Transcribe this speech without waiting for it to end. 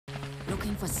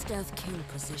Looking for stealth kill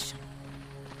position.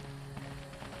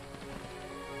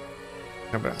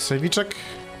 Dobra, sejwiczek.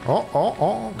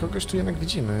 O, kogoś tu jednak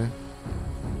widzimy.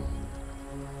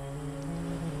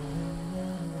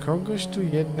 Kogoś tu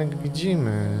jednak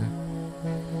widzimy.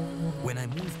 When I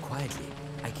move quietly,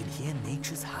 I can hear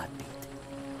nature's heartbeat.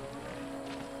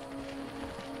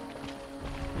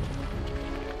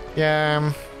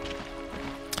 Yeah.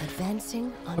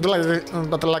 Advancing on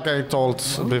But like I told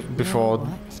before,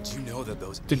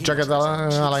 the Jagged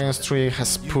Alliance tree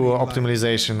has poor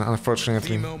optimization,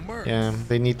 unfortunately. Yeah,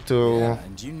 they need to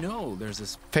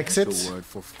fix it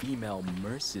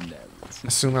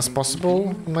as soon as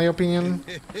possible, in my opinion.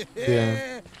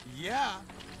 Yeah.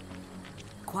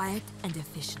 quiet and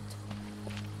efficient.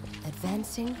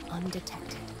 Advancing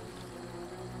undetected.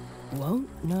 Won't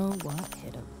know what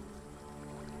hit him.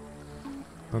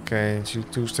 Okej, czyli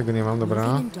tu już tego nie mam,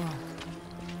 dobra.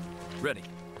 Ready.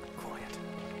 Quiet.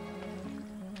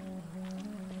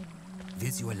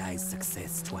 Visualize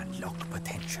success to unlock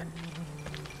potential.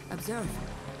 Observe.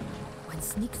 One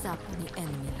sneaks up on the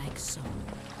enemy like so.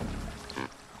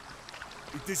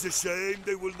 It is a shame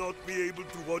they will not be able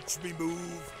to watch me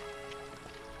move.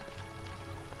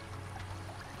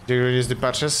 They released the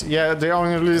patches? Yeah, they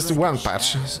only released one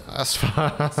patch, as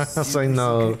far as I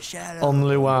know.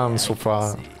 Only one so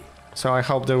far. So I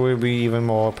hope there will be even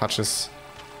more patches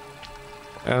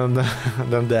than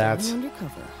that.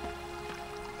 Undercover.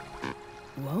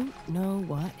 Won't know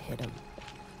what hit him.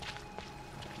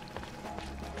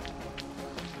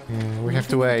 Yeah, we have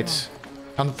to wait.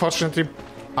 Unfortunately,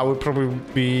 I will probably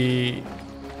be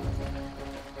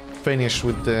finished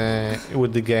with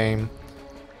the game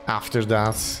after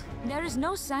that. There is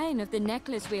no sign of the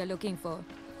necklace we are looking for.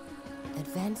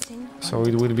 Advancing. So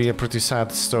it will be a pretty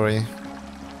sad story.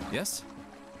 Yes?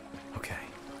 Okay.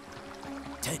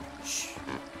 Ted, shh.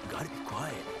 Gotta be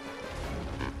quiet.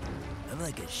 I'm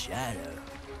like a shadow.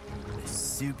 A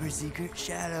super secret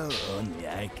shadow only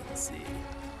I can see.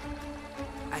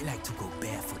 I like to go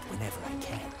barefoot whenever I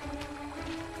can.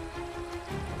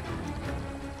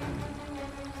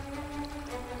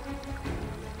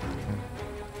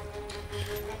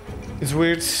 It's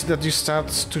weird that you start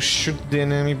to shoot the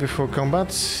enemy before combat.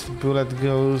 The bullet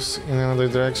goes in another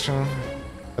direction,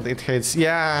 but it hits.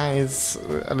 Yeah, it's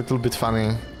a little bit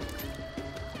funny.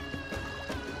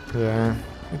 Yeah,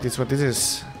 it is what it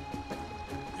is.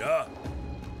 Yeah.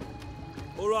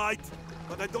 All right,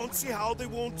 but I don't see how they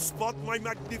won't spot my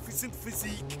magnificent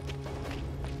physique.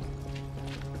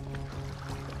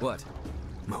 What?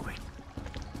 Moving.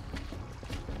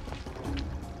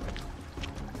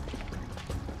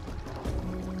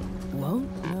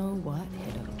 Won't know what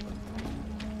hit him.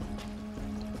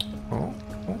 O,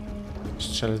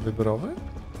 strzelec wyborowy?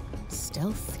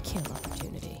 Stealth kill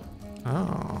opportunity.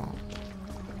 Oh.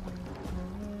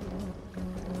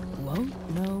 Won't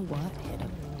know what hit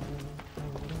him.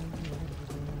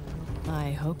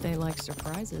 I hope they like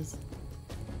surprises.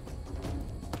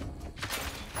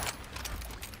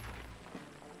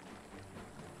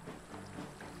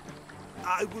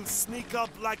 I will sneak up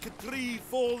like a tree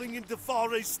falling in the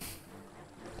forest.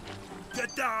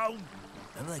 Get down!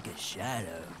 I'm like a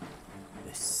shadow.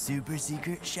 A super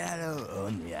secret shadow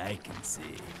only I can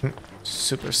see.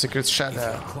 Super secret If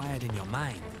shadow. you're quiet in your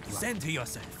mind, center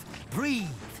yourself. Breathe.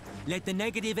 Let the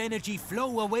negative energy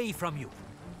flow away from you.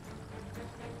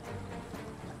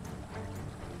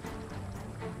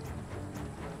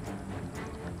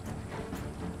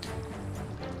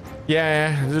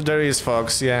 Yeah, there is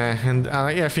Fox, yeah, and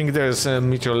yeah, I think there's a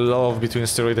mutual love between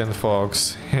Steroid and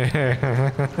Fox.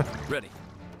 Ready.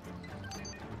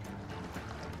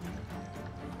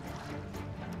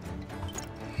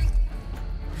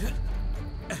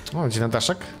 O, gdzie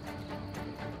Nataszek?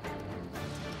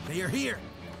 They are here.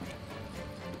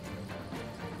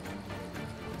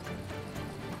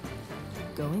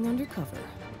 Going undercover.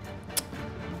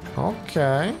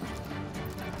 Okej.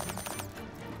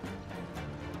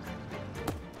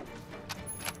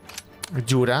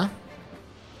 Dziura.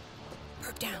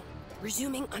 Perk down.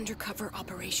 Resuming undercover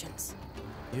operations.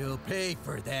 You'll pay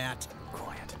for that.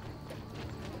 Quiet.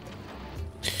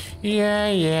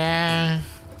 Yeah.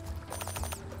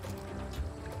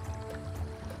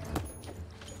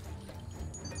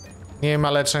 Nie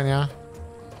ma leczenia.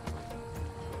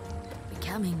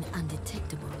 Becoming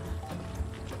undetectable.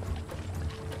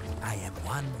 I am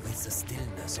one with the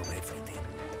stillness of everything.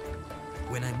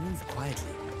 When I move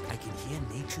quietly, I can hear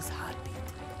nature's heartbeat.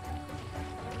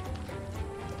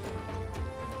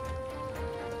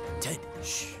 Ted,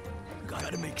 shh.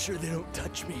 Gotta make sure they don't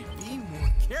touch me. Be more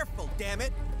careful, damn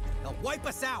it! They'll wipe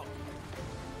us out.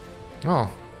 O.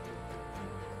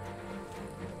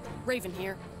 Raven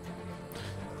here.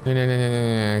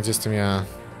 Nie, gdzie jestem ja?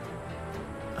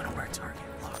 Unaware target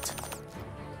locked.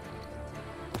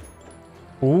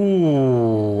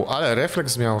 Ale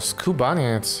refleks miał,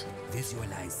 skubaniec.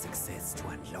 Visualize success to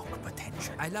unlock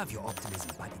potential. I love your optimism,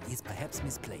 but it is perhaps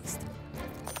misplaced.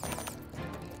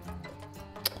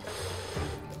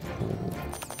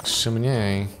 Jeszcze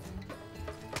mniej.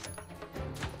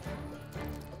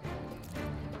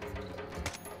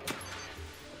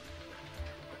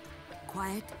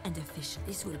 Quiet and efficient.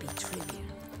 This will be trivial.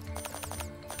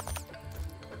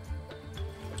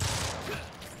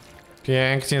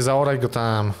 Pięknie, zaoraj go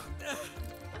tam.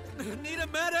 Need a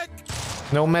medic?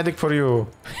 No medic for you.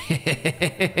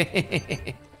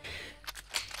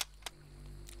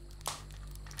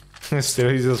 Still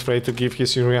he's afraid to give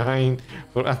his urine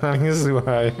for analysis.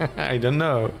 Why? I don't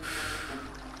know.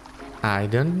 I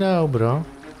don't know, bro.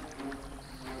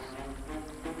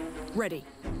 Ready.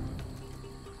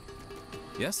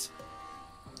 Yes?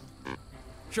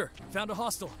 Sure, found a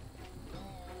hostile.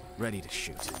 Ready to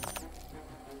shoot.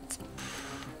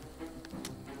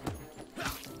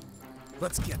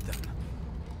 Let's get them.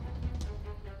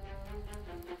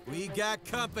 We got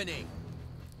company.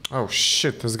 Oh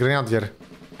shit, to jest grenadier.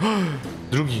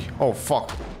 Drugi. Oh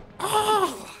fuck.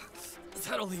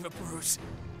 That'll leave a bruise.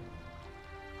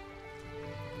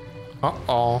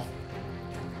 Uh-oh.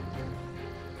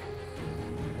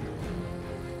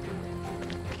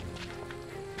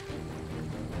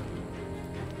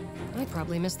 I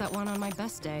probably missed that one on my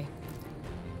best day.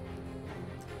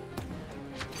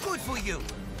 Good for you.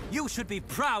 You should be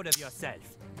proud of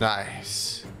yourself.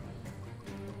 Nice.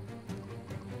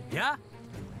 Yeah?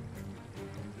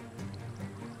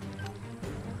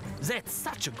 That's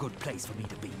such a good place for me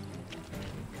to be.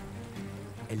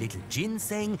 A little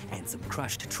ginseng and some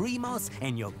crushed tree moss,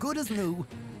 and you're good as new.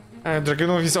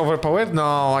 Dragunov is overpowered?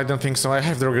 No, I don't think so. I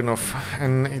have Dragunov,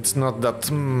 and it's not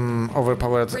that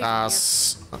overpowered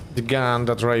as the gun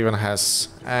that Raven has.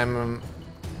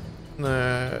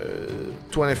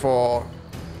 24.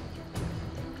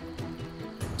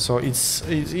 So it's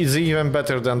even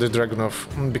better than the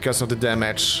Dragunov because of the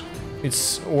damage.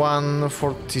 It's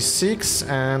 146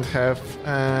 and have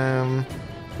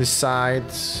the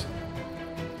side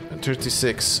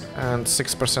 36 and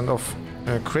 6% of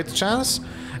crit chance,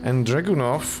 and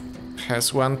Dragunov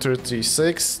has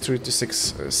 136,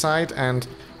 36 side, and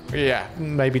yeah,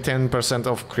 maybe 10%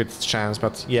 of crit chance,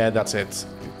 but yeah, that's it.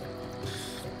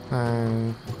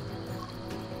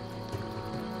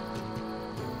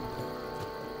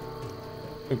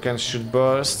 You can shoot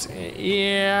burst.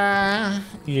 Yeah,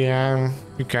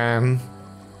 you can.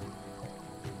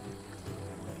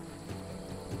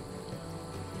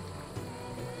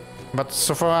 But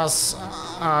so far as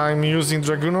I'm using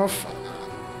Dragunov,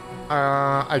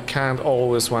 I can't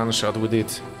always one-shot with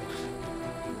it.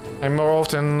 I'm more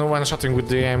often one-shotting with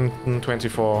the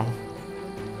M24.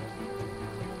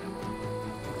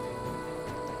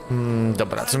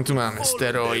 Dobra, co tu mamy?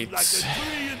 Steroid.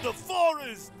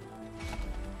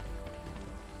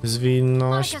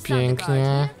 Zwinność,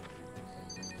 pięknie.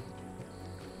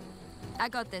 I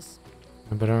got this.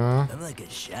 Dobra. I'm like a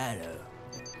shadow.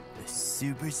 A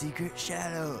super secret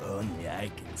shadow only I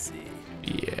can see.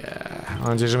 Yeah. Mam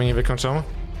nadzieję, że mnie nie wykończą.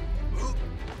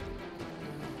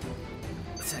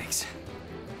 Thanks.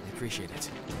 I appreciate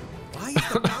it. Why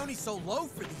is the bounty so low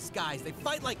for these guys? They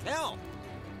fight like hell.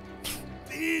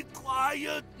 Be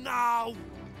quiet now.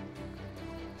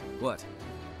 What?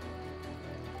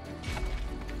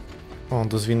 O,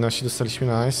 do zwinności dostaliśmy,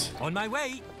 nice. On my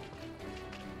way.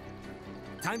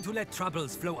 Time to let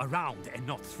troubles flow around and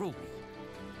not through me.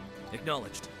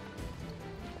 Acknowledged.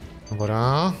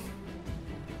 Dobra.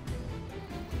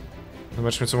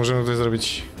 Zobaczmy, co możemy tutaj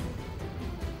zrobić.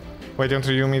 Why don't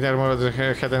you meet armor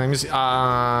head enemies?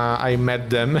 I met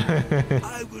them.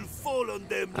 I will fall on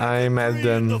them like I met tree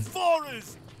them in the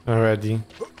forest. already.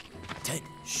 Ted,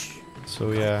 shh.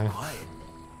 So yeah. Quiet.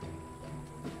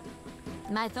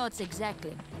 My thoughts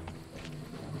exactly.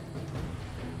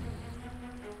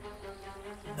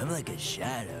 I'm like a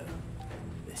shadow.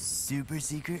 A super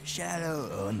secret shadow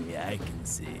only I can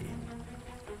see.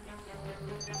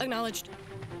 Acknowledged.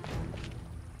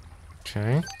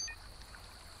 Okay.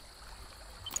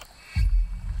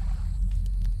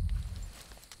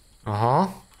 Aha.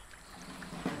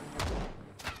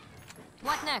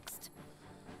 What next?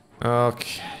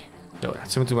 Okay. Dobra,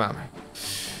 co my tu mamy?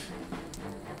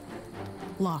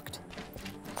 Locked.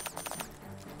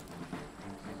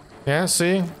 Yeah,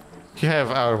 see? He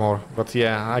have armor, but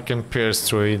yeah, I can pierce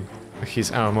through it,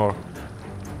 his armor.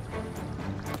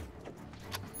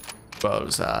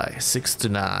 Bullseye, 6 to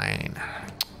 9.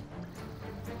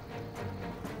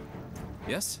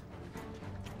 Yes?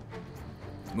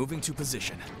 Moving to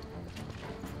position.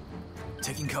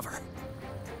 Taking cover.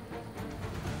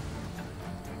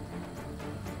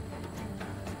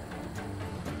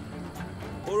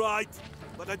 All right,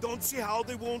 but I don't see how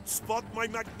they won't spot my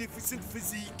magnificent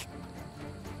physique.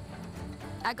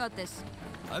 I got this.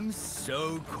 I'm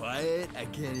so quiet, I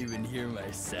can't even hear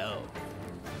myself.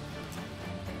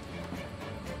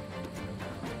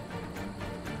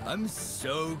 I'm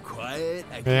so quiet,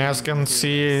 I can't Yeah, as you even can hear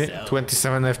see, myself.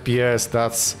 27 FPS,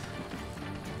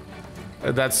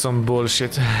 that's some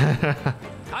bullshit.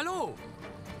 Hallo!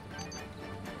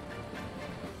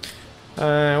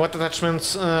 What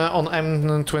attachments on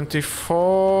M24?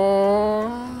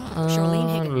 Charlene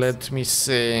Higgins.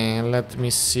 Let me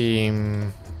see.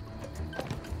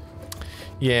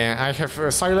 Yeah, I have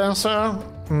a silencer,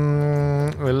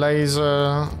 a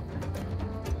laser.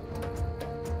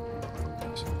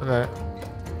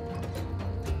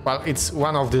 Well, it's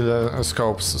one of the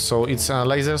scopes, so it's a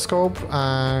laser scope,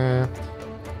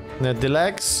 the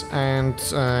legs, and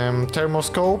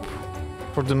thermoscope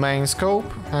for the main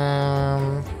scope,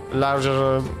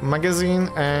 larger magazine,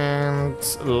 and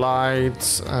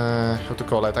light. How to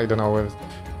call it? I don't know.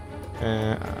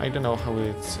 I don't know how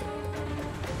it's.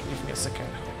 Give me a second.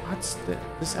 What's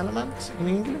this element in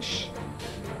English?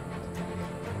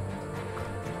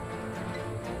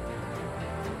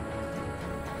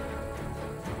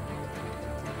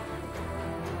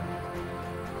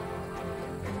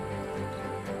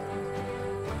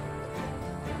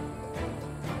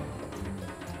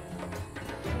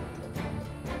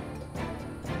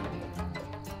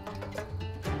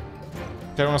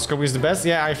 Thermoscope is the best?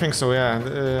 Yeah, I think so, yeah.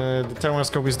 The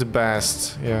thermoscope is the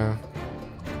best, yeah.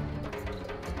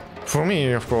 For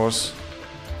me, of course.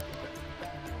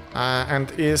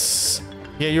 And is...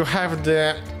 Yeah, you have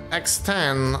the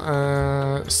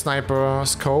X10 sniper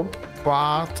scope,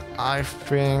 but I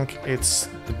think it's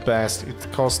the best.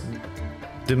 It costs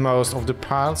the most of the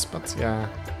parts, but yeah.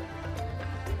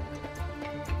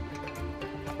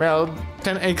 Well,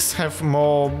 10X have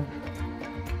more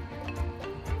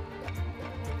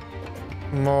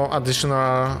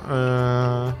additional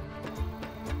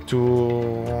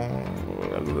to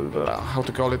how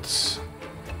to call it,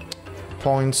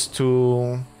 points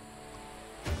to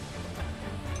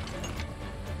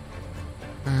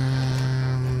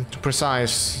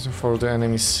precise for the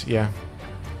enemies, yeah.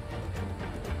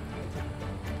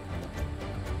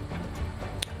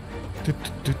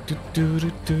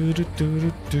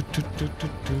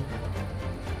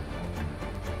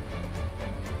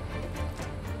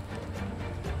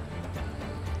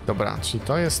 Dobra, czyli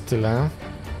to jest tyle.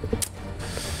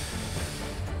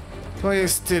 To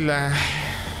jest tyle.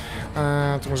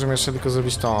 To możemy jeszcze tylko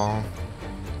zrobić to.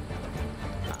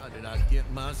 How did I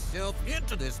get myself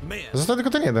into this mess? Został tylko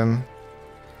ten jeden.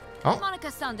 O,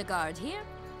 Monica Sondergaard here.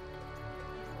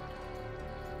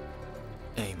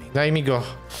 Aiming. daj mi go.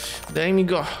 Daj mi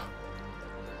go.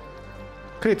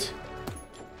 Kryt.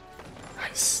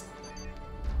 Nice.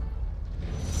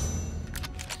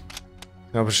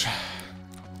 Dobrze.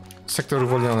 Sektor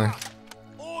uwolniony.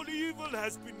 All evil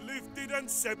has been lifted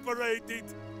and separated.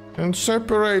 And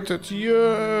separated,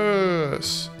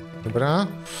 yes! Dobra.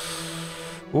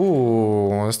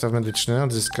 Zestaw medyczny,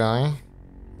 odzyskaj.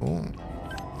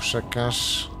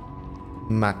 Przekaż.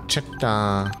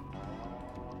 Macheta.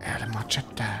 El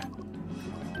macheta.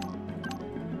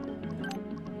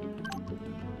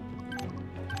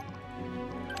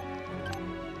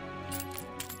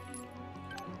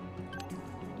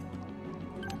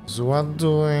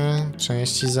 Zładuj.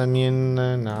 Części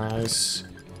zamienne, nice.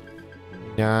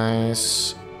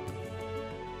 Nice.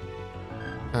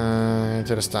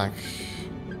 Teraz tak.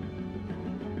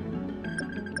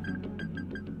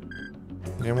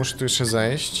 Ja muszę tu jeszcze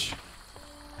zejść.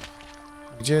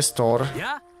 Gdzie jest tor?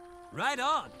 Yeah? Right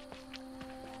on!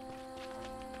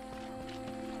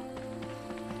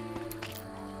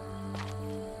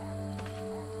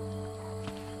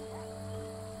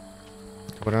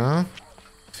 Dobra.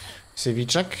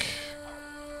 Sywiczek.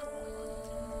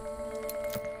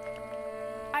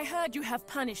 I heard you have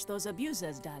punished those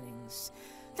abusers, darlings.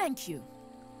 Thank you.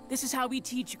 This is how we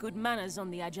teach good manners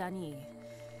on the Ajani.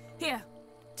 Here,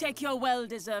 take your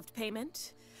well-deserved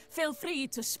payment. Feel free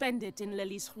to spend it in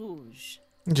Lilies Rouge.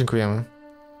 Dziękujemy.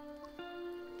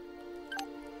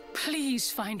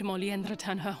 Please find Molly and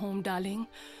return her home, darling.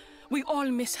 We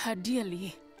all miss her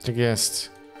dearly. Tak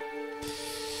jest.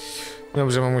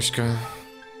 Dobrze, mamuśka.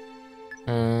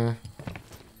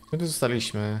 My tu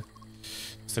zostaliśmy.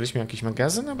 Dostaliśmy jakiś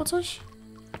magazyn albo coś?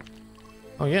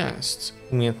 O, jest.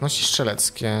 Umiejętności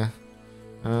strzeleckie.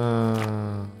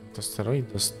 To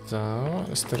steroid dostał.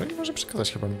 Steroid może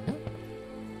przekazać chyba mi, nie?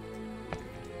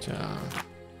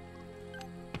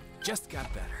 Just got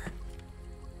better.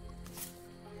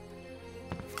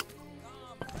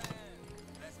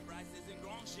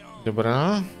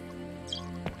 Dobra.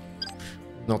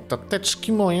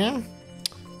 Notateczki moje.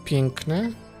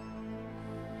 Piękne.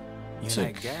 You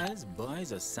like girls,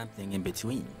 boys, or something in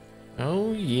between?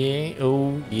 Oh yeah,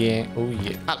 oh yeah, oh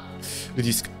yeah. Ale,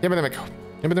 ludziska, nie będę mykał.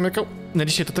 Nie będę mykał. Na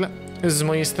dzisiaj to tyle z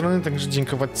mojej strony, także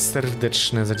dziękować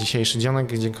serdecznie za dzisiejszy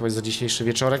dzionek, dziękować za dzisiejszy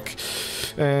wieczorek.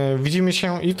 Widzimy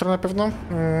się jutro na pewno,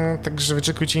 także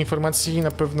wyczekujcie informacji.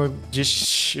 Na pewno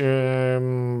gdzieś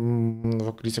w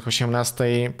okolicach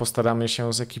 18 postaramy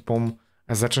się z ekipą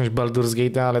zacząć Baldur's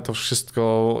Gate'a, ale to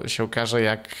wszystko się okaże,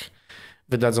 jak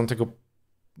wydadzą tego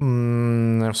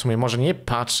w sumie może nie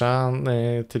patcha,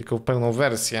 tylko pełną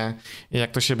wersję,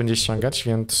 jak to się będzie ściągać,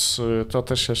 więc to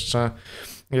też jeszcze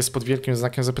jest pod wielkim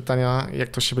znakiem zapytania, jak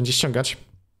to się będzie ściągać.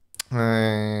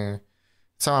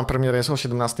 Cała premiera jest o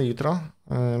 17 jutro,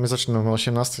 my zaczynamy o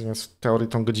 18, więc w teorii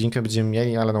tą godzinkę będziemy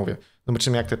mieli, ale no mówię,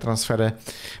 zobaczymy jak te transfery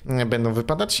będą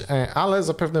wypadać, ale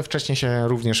zapewne wcześniej się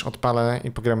również odpalę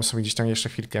i pogramy sobie gdzieś tam jeszcze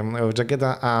chwilkę w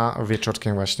Jaggeda, a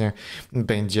wieczorkiem właśnie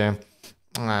będzie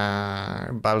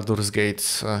Baldur's Gate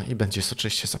i będzie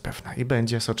soczyście zapewne. I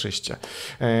będzie soczyście.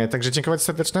 Także dziękować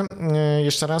serdecznie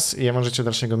jeszcze raz. Ja wam życzę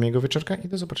dalszego miłego wieczorka i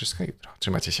do zobaczenia jutro.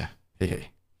 Trzymajcie się. Hej,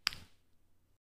 hej.